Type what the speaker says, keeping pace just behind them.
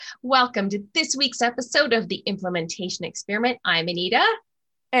Welcome to this week's episode of the Implementation Experiment. I'm Anita.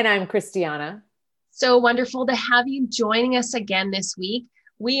 And I'm Christiana. So wonderful to have you joining us again this week.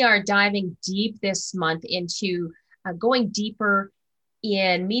 We are diving deep this month into going deeper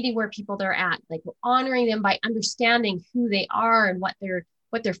in meeting where people they're at, like honoring them by understanding who they are and what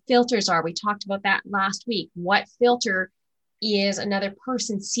their filters are. We talked about that last week. What filter is another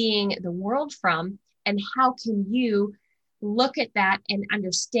person seeing the world from, and how can you look at that and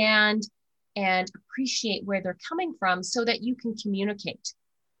understand and appreciate where they're coming from so that you can communicate,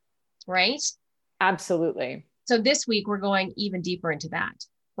 right? Absolutely. So this week, we're going even deeper into that.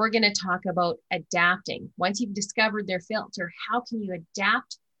 We're going to talk about adapting. Once you've discovered their filter, how can you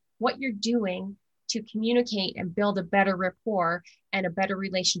adapt what you're doing to communicate and build a better rapport and a better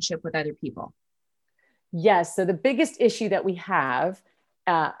relationship with other people? Yes. So the biggest issue that we have,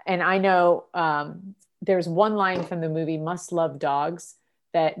 and I know there's one line from the movie Must Love Dogs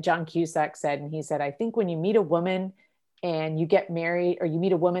that John Cusack said. And he said, I think when you meet a woman and you get married, or you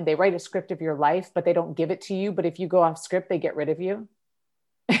meet a woman, they write a script of your life, but they don't give it to you. But if you go off script, they get rid of you.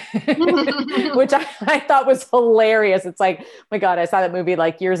 Which I thought was hilarious. It's like, my God, I saw that movie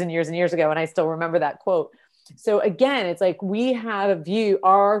like years and years and years ago, and I still remember that quote. So again, it's like we have a view,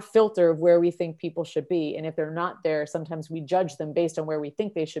 our filter of where we think people should be. And if they're not there, sometimes we judge them based on where we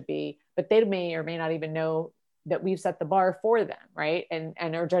think they should be, but they may or may not even know that we've set the bar for them, right? And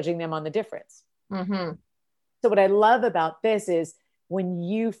are judging them on the difference. Mm-hmm. So what I love about this is when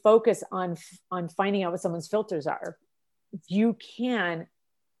you focus on finding out what someone's filters are, you can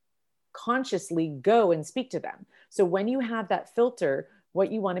consciously go and speak to them. So when you have that filter, what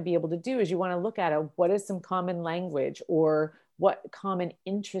you want to be able to do is you want to look at it. What is some common language, or what common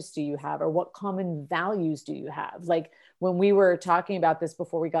interests do you have, or what common values do you have? Like when we were talking about this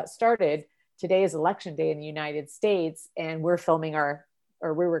before we got started, today is election day in the United States, and we're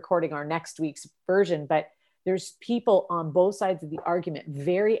recording our next week's version, but there's people on both sides of the argument,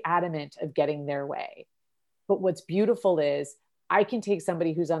 very adamant of getting their way. But what's beautiful is I can take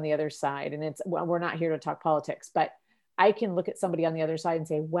somebody who's on the other side, and we're not here to talk politics, but I can look at somebody on the other side and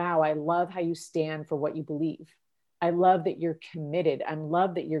say, wow, I love how you stand for what you believe. I love that you're committed. I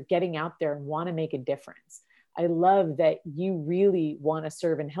love that you're getting out there and want to make a difference. I love that you really want to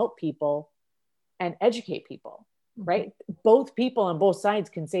serve and help people and educate people, right? Both people on both sides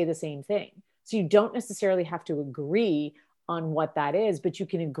can say the same thing. So you don't necessarily have to agree on what that is, but you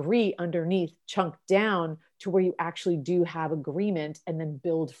can agree underneath, chunk down to where you actually do have agreement, and then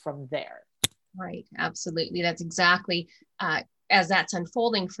build from there. Right. Absolutely. That's exactly as that's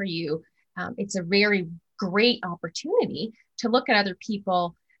unfolding for you. It's a very great opportunity to look at other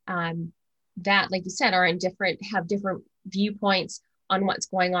people that, like you said, have different viewpoints on what's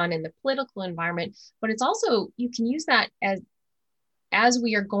going on in the political environment. But it's also, you can use that as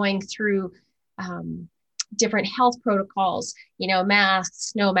we are going through different health protocols,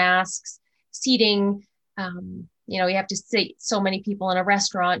 masks, no masks, seating, you have to sit so many people in a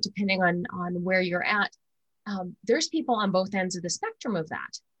restaurant, depending on where you're at. There's people on both ends of the spectrum of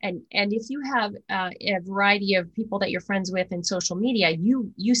that. And if you have a variety of people that you're friends with in social media,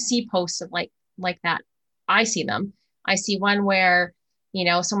 you see posts of like that. I see them. I see one where,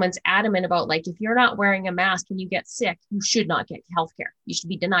 someone's adamant about, like, if you're not wearing a mask and you get sick, you should not get healthcare. You should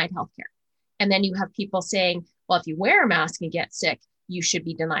be denied healthcare. And then you have people saying, well, if you wear a mask and get sick, you should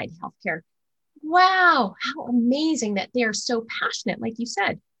be denied healthcare. Wow, how amazing that they're so passionate, like you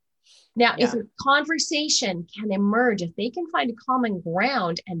said. Now, if a conversation can emerge, if they can find a common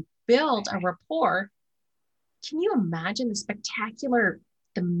ground and build a rapport, can you imagine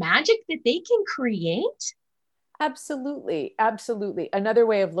the magic that they can create? Absolutely. Absolutely. Another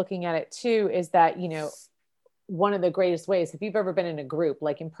way of looking at it too is that, one of the greatest ways, if you've ever been in a group,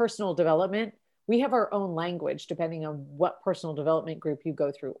 like in personal development, we have our own language depending on what personal development group you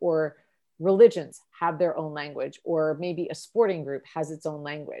go through, or religions have their own language, or maybe a sporting group has its own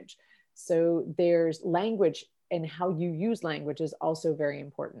language. So there's language, and how you use language is also very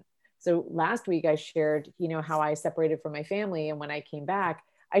important. So last week I shared, how I separated from my family. And when I came back,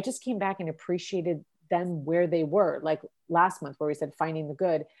 I just came back and appreciated them where they were, like last month where we said finding the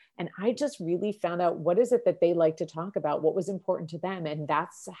good. And I just really found out what is it that they like to talk about, what was important to them. And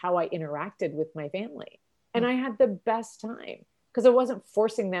that's how I interacted with my family. And I had the best time, because I wasn't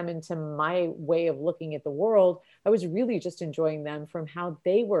forcing them into my way of looking at the world. I was really just enjoying them from how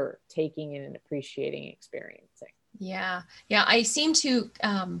they were taking in and appreciating, experiencing. Yeah. Yeah. I seem to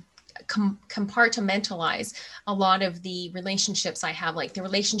compartmentalize a lot of the relationships I have. Like the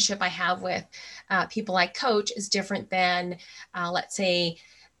relationship I have with people I coach is different than, let's say,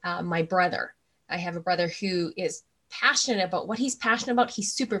 my brother. I have a brother who is passionate about what he's passionate about,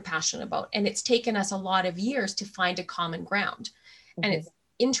 he's super passionate about. And it's taken us a lot of years to find a common ground. Mm-hmm. And it's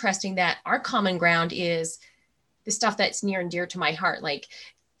interesting that our common ground is the stuff that's near and dear to my heart, like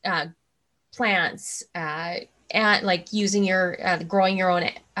plants, and like using your, growing your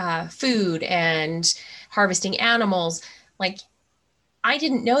own food and harvesting animals. Like, I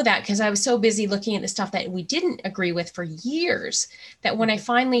didn't know that because I was so busy looking at the stuff that we didn't agree with for years, that when I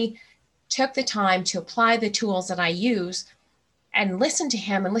finally took the time to apply the tools that I use and listen to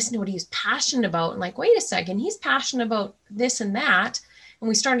him and listen to what he was passionate about, and like, wait a second, he's passionate about this and that. And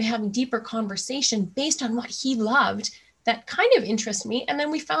we started having deeper conversation based on what he loved that kind of interests me. And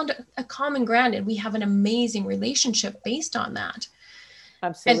then we found a common ground, and we have an amazing relationship based on that.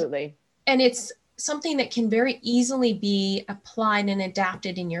 Absolutely. And it's something that can very easily be applied and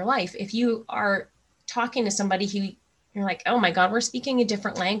adapted in your life. If you are talking to somebody who you're like, oh my God, we're speaking a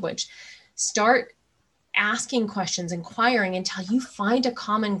different language, start asking questions, inquiring until you find a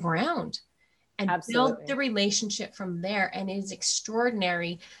common ground, and Absolutely. build the relationship from there. And it is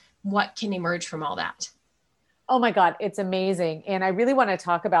extraordinary what can emerge from all that. Oh my God, it's amazing. And I really want to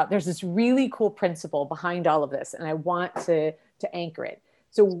talk about, there's this really cool principle behind all of this, and I want to anchor it.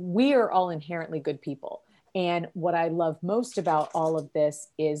 So we are all inherently good people. And what I love most about all of this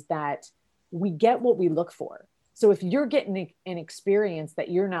is that we get what we look for. So if you're getting an experience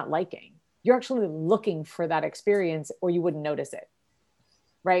that you're not liking, you're actually looking for that experience, or you wouldn't notice it.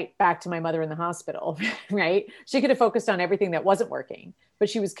 Right? Back to my mother in the hospital, right? She could have focused on everything that wasn't working, but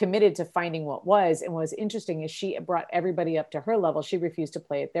she was committed to finding what was. And what was interesting is she brought everybody up to her level. She refused to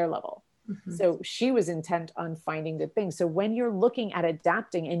play at their level. Mm-hmm. So she was intent on finding good things. So when you're looking at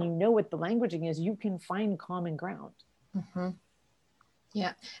adapting and you know what the languaging is, you can find common ground. Mm-hmm.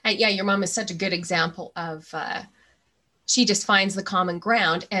 Yeah. Yeah. Your mom is such a good example of, she just finds the common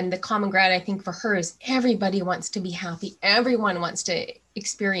ground, and the common ground, I think, for her is everybody wants to be happy. Everyone wants to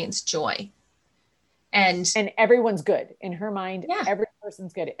experience joy. And everyone's good in her mind. Yeah. Every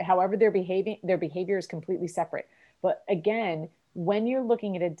person's good. However they're behaving, their behavior is completely separate. But again, when you're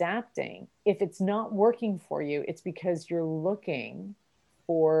looking at adapting, if it's not working for you, it's because you're looking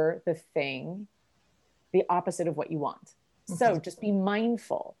for the thing, the opposite of what you want. Mm-hmm. So just be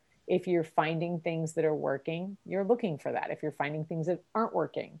mindful. If you're finding things that are working, you're looking for that. If you're finding things that aren't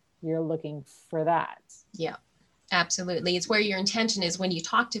working, you're looking for that. Yeah, absolutely. It's where your intention is when you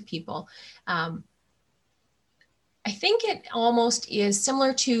talk to people. I think it almost is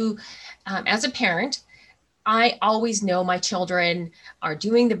similar to, as a parent, I always know my children are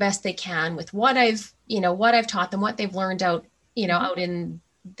doing the best they can with what I've taught them, what they've learned out, mm-hmm. out in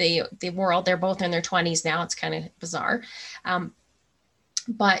the world. They're both in their 20s now. It's kind of bizarre.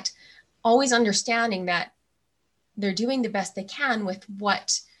 But always understanding that they're doing the best they can with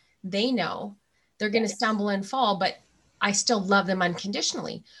what they know. They're going to stumble and fall, but I still love them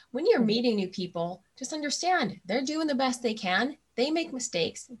unconditionally. When you're meeting new people, just understand they're doing the best they can. They make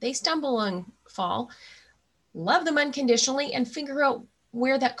mistakes. They stumble and fall. Love them unconditionally, and figure out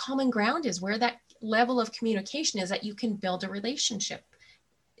where that common ground is, where that level of communication is that you can build a relationship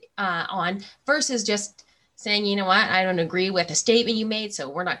on, versus just saying, you know what, I don't agree with a statement you made, so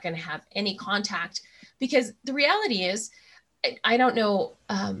we're not going to have any contact. Because the reality is, I don't know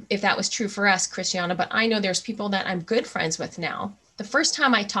if that was true for us, Christiana, but I know there's people that I'm good friends with now. The first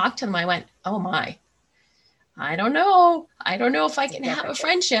time I talked to them, I went, oh my, I don't know if I can have a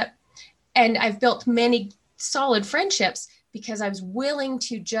friendship. And I've built many solid friendships because I was willing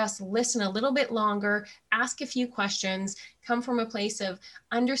to just listen a little bit longer, ask a few questions, come from a place of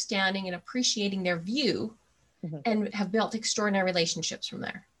understanding and appreciating their view, mm-hmm. and have built extraordinary relationships from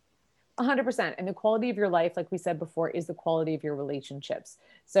there. 100%. And the quality of your life, like we said before, is the quality of your relationships.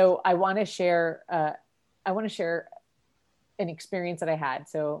 So I want to share an experience that I had.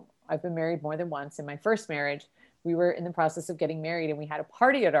 So I've been married more than once. In my first marriage, we were in the process of getting married, and we had a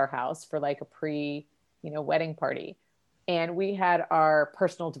party at our house for like a wedding party. And we had our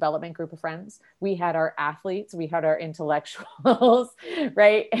personal development group of friends. We had our athletes, we had our intellectuals,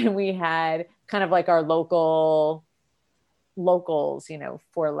 right? And we had kind of like our locals,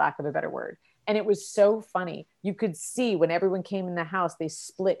 for lack of a better word. And it was so funny. You could see when everyone came in the house, they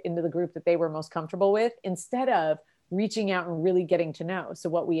split into the group that they were most comfortable with, instead of reaching out and really getting to know. So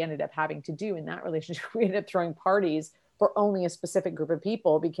what we ended up having to do in that relationship, we ended up throwing parties for only a specific group of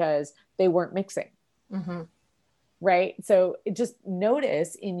people because they weren't mixing. Mm-hmm. Right. So just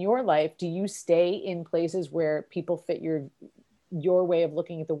notice in your life, do you stay in places where people fit your way of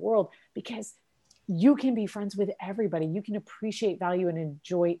looking at the world? Because you can be friends with everybody. You can appreciate, value, and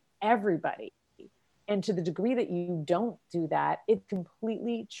enjoy everybody. And to the degree that you don't do that, it's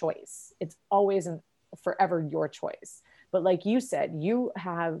completely choice. It's always forever your choice. But like you said, you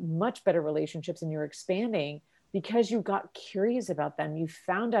have much better relationships and you're expanding because you got curious about them. You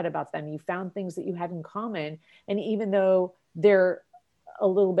found out about them. You found things that you had in common. And even though they're a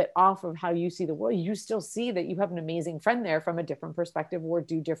little bit off of how you see the world, you still see that you have an amazing friend there from a different perspective, or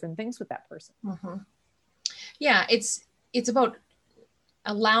do different things with that person. Mm-hmm. Yeah, it's about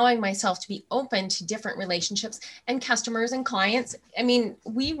allowing myself to be open to different relationships and customers and clients. I mean,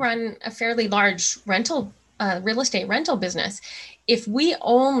 we run a fairly large real estate rental business. If we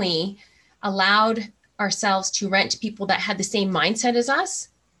only allowed ourselves to rent to people that had the same mindset as us,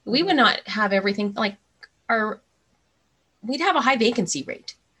 we would not have everything like we'd have a high vacancy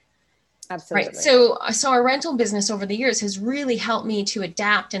rate. Absolutely. Right. So our rental business over the years has really helped me to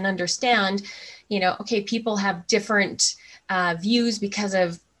adapt and understand, okay, people have different views because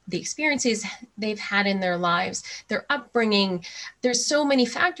of the experiences they've had in their lives, their upbringing. There's so many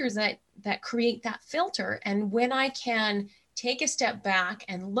factors that create that filter. And when I can take a step back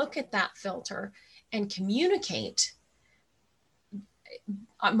and look at that filter and communicate,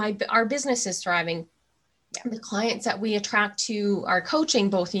 our business is thriving. The clients that we attract to our coaching,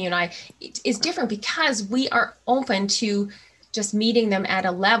 both you and I, is different because we are open to just meeting them at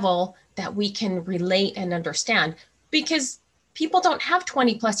a level that we can relate and understand, because people don't have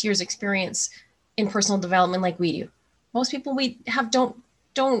 20 plus years experience in personal development like we do. Most people we have don't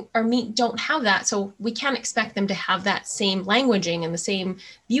have that. So we can't expect them to have that same languaging and the same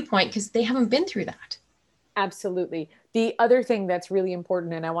viewpoint because they haven't been through that. Absolutely. The other thing that's really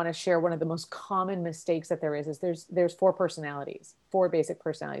important, and I want to share one of the most common mistakes that there is there's four basic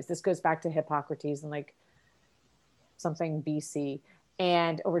personalities. This goes back to Hippocrates and like something BC,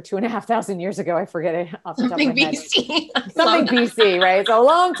 and over 2,500 years ago. I forget it off the top of my head. Something BC, right? It's a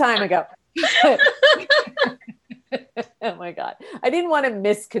long time ago. Oh my God. I didn't want to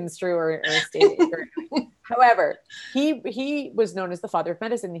misconstrue or state it. However, he was known as the father of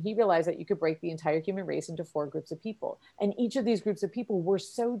medicine, and he realized that you could break the entire human race into 4 groups of people. And each of these groups of people were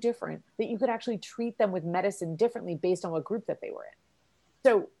so different that you could actually treat them with medicine differently based on what group that they were in.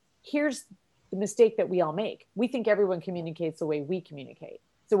 So here's the mistake that we all make. We think everyone communicates the way we communicate.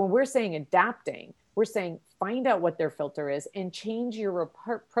 So when we're saying adapting, we're saying find out what their filter is and change your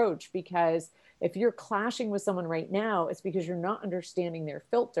approach, because if you're clashing with someone right now, it's because you're not understanding their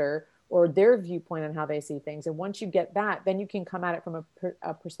filter or their viewpoint on how they see things. And once you get that, then you can come at it from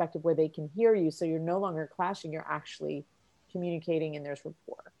a perspective where they can hear you. So you're no longer clashing, you're actually communicating and there's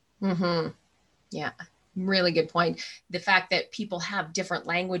rapport. Mm-hmm. Yeah, really good point. The fact that people have different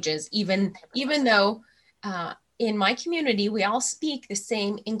languages, even though in my community, we all speak the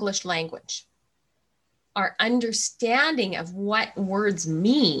same English language. Our understanding of what words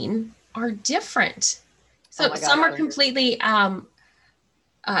mean are different. So some are completely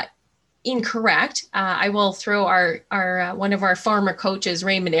incorrect. I will throw our one of our former coaches,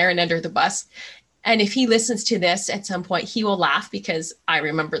 Raymond Aaron, under the bus. And if he listens to this at some point, he will laugh because I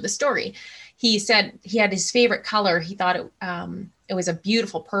remember the story. He said he had his favorite color. He thought it was a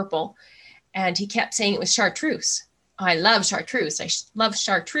beautiful purple. And he kept saying it was chartreuse. I love chartreuse. I love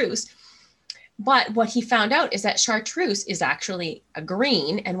chartreuse. But what he found out is that chartreuse is actually a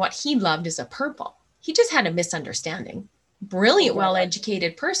green, and what he loved is a purple. He just had a misunderstanding. Brilliant,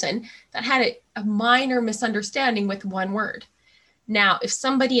 well-educated person that had a minor misunderstanding with one word. Now, if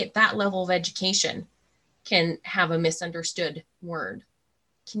somebody at that level of education can have a misunderstood word,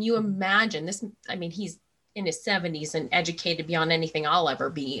 can you imagine this? I mean, he's in his 70s and educated beyond anything I'll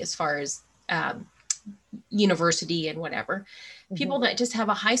ever be as far as university and whatever. People that just have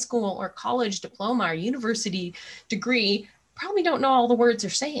a high school or college diploma or university degree probably don't know all the words they're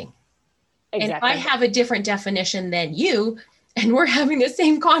saying. Exactly. And if I have a different definition than you, and we're having the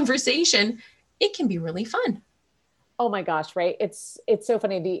same conversation, it can be really fun. Oh my gosh, right? It's so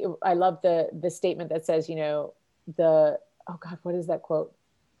funny. I love the statement that says, oh God, what is that quote?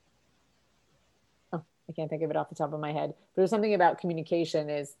 Oh, I can't think of it off the top of my head. But there's something about communication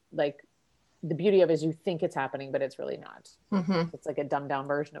is like, the beauty of it is you think it's happening, but it's really not. Mm-hmm. It's like a dumbed down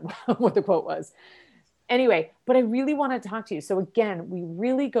version of what the quote was. Anyway, but I really want to talk to you. So again, we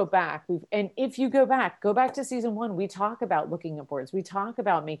really go back. And if you go back to season 1, we talk about looking up words. We talk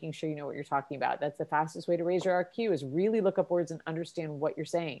about making sure you know what you're talking about. That's the fastest way to raise your RQ is really look up words and understand what you're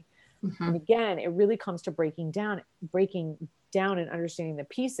saying. Mm-hmm. And again, it really comes to breaking down and understanding the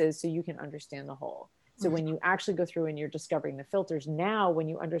pieces so you can understand the whole. So when you actually go through and you're discovering the filters, now when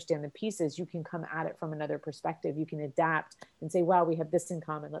you understand the pieces, you can come at it from another perspective. You can adapt and say, wow, we have this in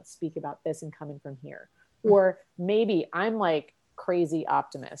common. Let's speak about this and come in from here. Or maybe I'm like crazy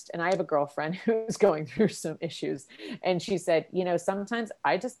optimist. And I have a girlfriend who's going through some issues. And she said, you know, sometimes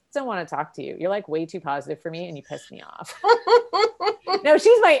I just don't want to talk to you. You're like way too positive for me and you piss me off. No,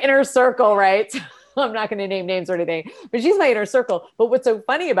 she's my inner circle, right? I'm not going to name names or anything, but she's my inner circle. But what's so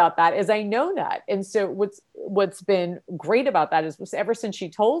funny about that is I know that. And so what's been great about that is ever since she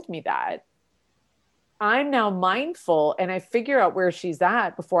told me that, I'm now mindful and I figure out where she's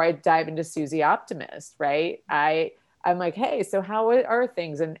at before I dive into Susie Optimist, right? I'm like, hey, so how are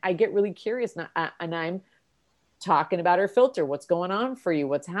things? And I get really curious and I'm talking about her filter. What's going on for you?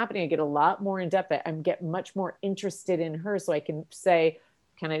 What's happening? I get a lot more in depth. I get much more interested in her. So I can say,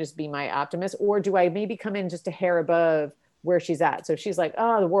 can I just be my optimist? Or do I maybe come in just a hair above where she's at? So if she's like,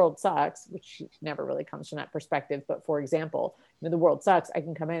 oh, the world sucks, which never really comes from that perspective. But for example, you know, the world sucks. I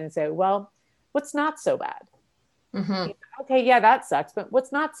can come in and say, well, what's not so bad? Mm-hmm. Okay, yeah, that sucks, but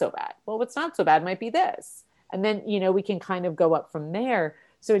what's not so bad? Well, what's not so bad might be this. And then, you know, we can kind of go up from there.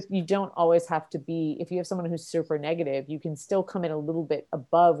 So you don't always have to be, if you have someone who's super negative, you can still come in a little bit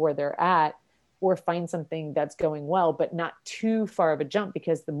above where they're at or find something that's going well, but not too far of a jump,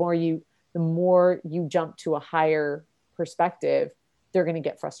 because the more you jump to a higher perspective, they're going to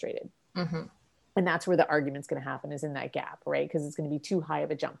get frustrated. Mm-hmm. And that's where the argument's going to happen, is in that gap, right? Because it's going to be too high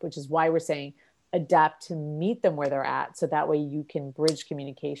of a jump, which is why we're saying adapt to meet them where they're at. So that way you can bridge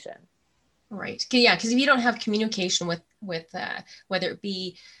communication. Right. Yeah. Because if you don't have communication with whether it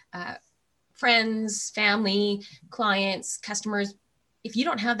be friends, family, clients, customers, if you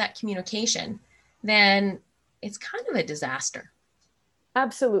don't have that communication, then it's kind of a disaster.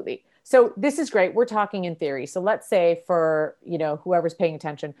 Absolutely. So this is great. We're talking in theory. So let's say for, you know, whoever's paying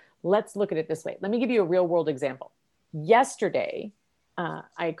attention, let's look at it this way. Let me give you a real world example. Yesterday,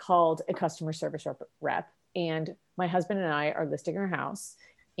 I called a customer service rep, and my husband and I are listing our house,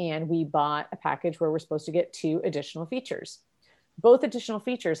 and we bought a package where we're supposed to get 2 additional features. Both additional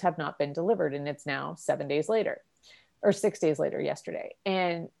features have not been delivered, and it's now 7 days later, or 6 days later yesterday.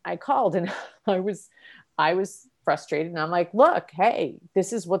 And I called and I was frustrated, and I'm like, look, hey,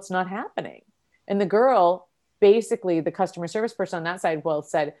 this is what's not happening. And the girl, basically the customer service person on that side,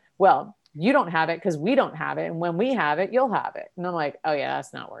 said, well, you don't have it because we don't have it. And when we have it, you'll have it. And I'm like, oh yeah,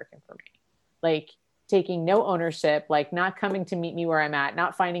 that's not working for me. Like taking no ownership, like not coming to meet me where I'm at,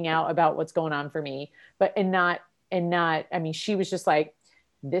 not finding out about what's going on for me, I mean, she was just like,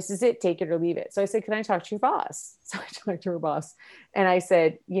 this is it, take it or leave it. So I said, can I talk to your boss? So I talked to her boss and I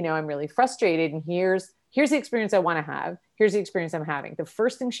said, you know, I'm really frustrated, and here's the experience I want to have. Here's the experience I'm having. The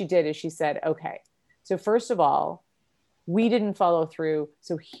first thing she did is she said, okay, so first of all, we didn't follow through.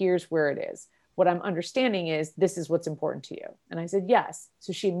 So here's where it is. What I'm understanding is this is what's important to you. And I said, yes.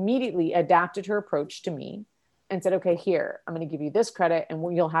 So she immediately adapted her approach to me and said, okay, here, I'm going to give you this credit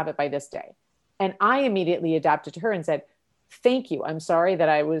and you'll have it by this day. And I immediately adapted to her and said, thank you. I'm sorry that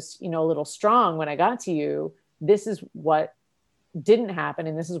I was, you know, a little strong when I got to you. This is what didn't happen,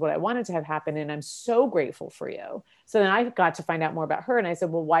 and this is what I wanted to have happen, and I'm so grateful for you. So then I got to find out more about her, and I said,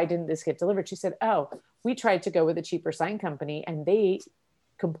 well, why didn't this get delivered? She said, oh, we tried to go with a cheaper sign company and they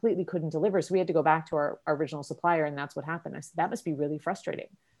completely couldn't deliver, so we had to go back to our original supplier, and that's what happened. I said, that must be really frustrating.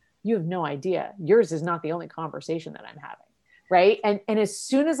 You have no idea. Yours is not the only conversation that I'm having, right? And as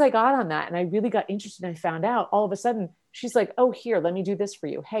soon as I got on that and I really got interested and I found out, all of a sudden she's like, oh, here, let me do this for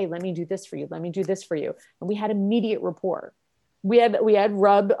you. Hey, let me do this for you. Let me do this for you. And we had immediate rapport. We had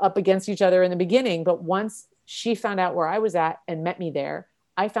rub up against each other in the beginning, but once she found out where I was at and met me there,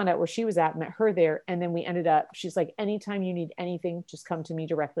 I found out where she was at, met her there. And then we ended up, she's like, anytime you need anything, just come to me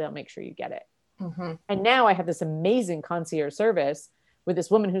directly. I'll make sure you get it. Mm-hmm. And now I have this amazing concierge service with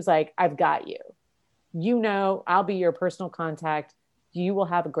this woman who's like, I've got you. You know, I'll be your personal contact. You will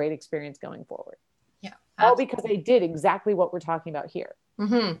have a great experience going forward. Yeah. Absolutely. All because I did exactly what we're talking about here.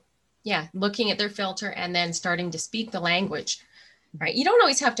 Mm-hmm. Yeah. Looking at their filter and then starting to speak the language. Right. You don't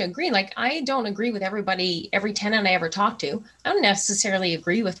always have to agree. Like, I don't agree with everybody, every tenant I ever talk to. I don't necessarily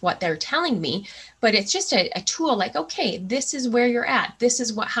agree with what they're telling me, but it's just a tool. Like, okay, this is where you're at. This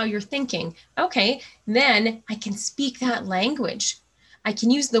is how you're thinking. Okay. Then I can speak that language. I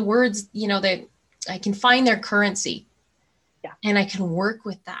can use the words, you know, that I can find their currency. Yeah. And I can work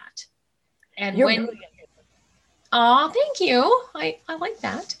with that. And you're when, oh, thank you. I like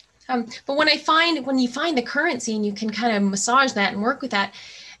that. But when you find the currency and you can kind of massage that and work with that,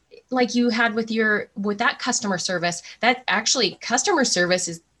 like you had with that customer service, that actually customer service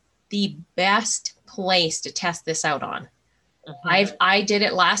is the best place to test this out on. Mm-hmm. I did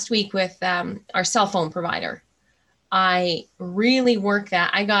it last week with our cell phone provider. I really worked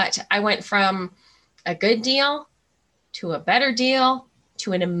that. I went from a good deal to a better deal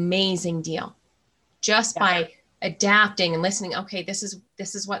to an amazing deal just by adapting and listening. Okay, this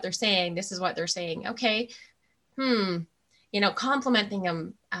is what they're saying. This is what they're saying. Okay. Complimenting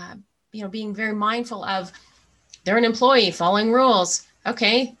them, being very mindful of they're an employee following rules.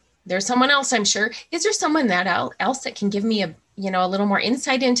 Okay. There's someone else, I'm sure. Is there someone else that can give me a little more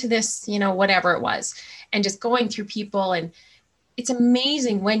insight into this, whatever it was, and just going through people. And it's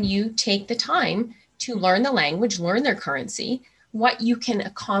amazing when you take the time to learn the language, learn their currency, what you can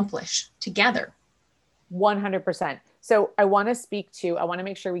accomplish together. 100%. So I want to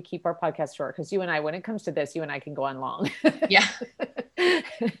make sure we keep our podcast short, because you and I, when it comes to this, you and I can go on long. Yeah.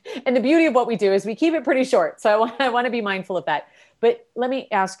 And the beauty of what we do is we keep it pretty short. So I want to be mindful of that. But let me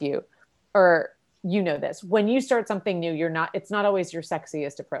ask you, or this, when you start something new, it's not always your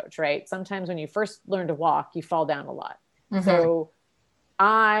sexiest approach, right? Sometimes when you first learn to walk, you fall down a lot. Mm-hmm. So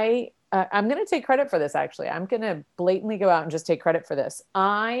I'm going to take credit for this. Actually, I'm going to blatantly go out and just take credit for this.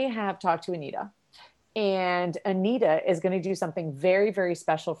 I have talked to Anita, and Anita is going to do something very, very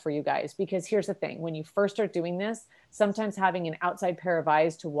special for you guys, because here's the thing. When you first start doing this, sometimes having an outside pair of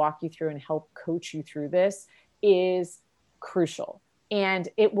eyes to walk you through and help coach you through this is crucial. And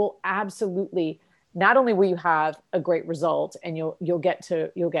it will absolutely, not only will you have a great result and you'll get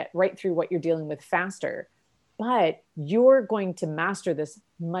right through what you're dealing with faster, but you're going to master this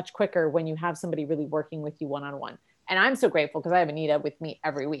much quicker when you have somebody really working with you one-on-one. And I'm so grateful because I have Anita with me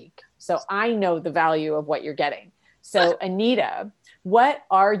every week. So I know the value of what you're getting. So Anita, what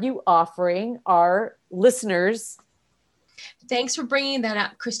are you offering our listeners? Thanks for bringing that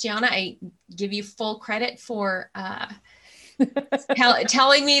up, Christiana. I give you full credit for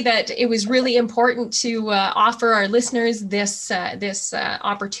telling me that it was really important to offer our listeners this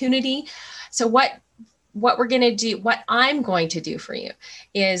opportunity. So what I'm going to do for you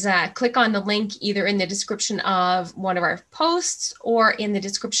is click on the link either in the description of one of our posts or in the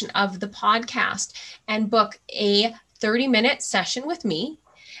description of the podcast, and book a 30-minute session with me,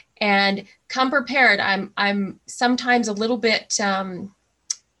 and come prepared. I'm sometimes a little bit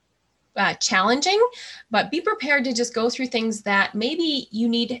challenging, but be prepared to just go through things that maybe you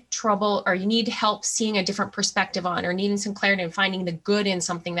need trouble or you need help seeing a different perspective on, or needing some clarity and finding the good in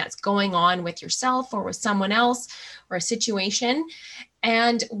something that's going on with yourself or with someone else or a situation.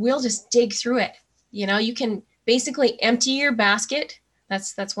 And we'll just dig through it. You can basically empty your basket.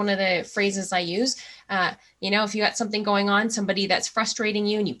 That's one of the phrases I use. If you got something going on, somebody that's frustrating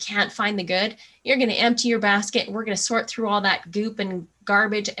you and you can't find the good, you're going to empty your basket. And we're going to sort through all that goop and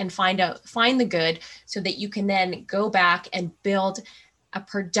garbage and find the good, so that you can then go back and build a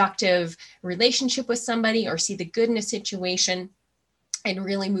productive relationship with somebody or see the good in a situation and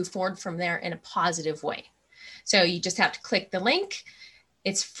really move forward from there in a positive way. So you just have to click the link.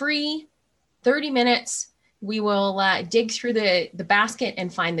 It's free, 30 minutes. We will dig through the basket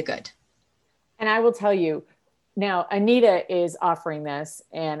and find the good. And I will tell you now, Anita is offering this,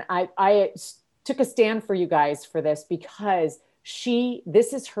 and I took a stand for you guys for this, because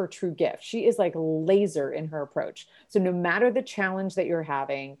this is her true gift. She is like laser in her approach. So no matter the challenge that you're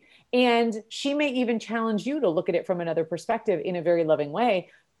having, and she may even challenge you to look at it from another perspective in a very loving way,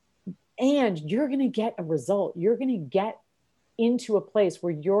 and you're going to get a result. You're going to get into a place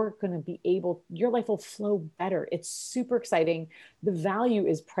where you're going to be your life will flow better. It's super exciting. The value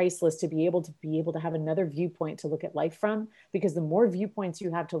is priceless to be able to have another viewpoint to look at life from, because the more viewpoints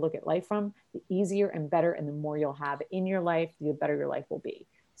you have to look at life from, the easier and better, and the more you'll have in your life, the better your life will be.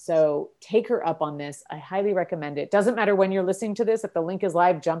 So take her up on this. I highly recommend it. Doesn't matter when you're listening to this. If the link is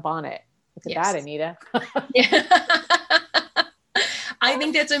live, jump on it. Look at that, Anita. Yeah. I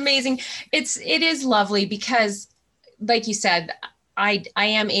think that's amazing. It is lovely because, like you said, I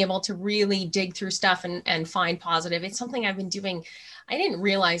am able to really dig through stuff and find positive. It's something I've been doing. I didn't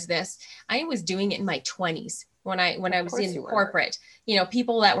realize this. I was doing it in my 20s when I was in corporate.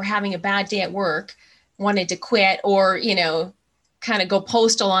 People that were having a bad day at work wanted to quit, or, kind of go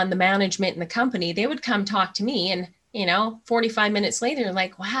postal on the management in the company. They would come talk to me, and, 45 minutes later,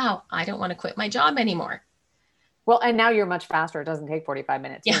 like, wow, I don't want to quit my job anymore. Well, and now you're much faster. It doesn't take 45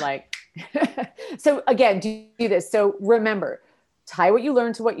 minutes. Yeah. You're like, so again, do this. So remember, tie what you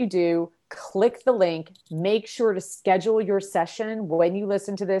learn to what you do, click the link, make sure to schedule your session when you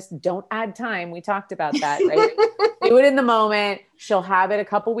listen to this. Don't add time. We talked about that, right? Do it in the moment. She'll have it a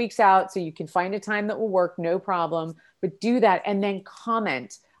couple weeks out, so you can find a time that will work. No problem, but do that. And then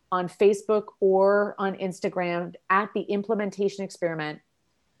comment on Facebook or on Instagram at the Implementation Experiment.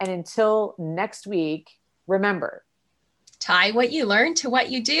 And until next week, remember, tie what you learn to what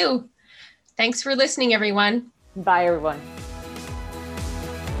you do. Thanks for listening, everyone. Bye, everyone.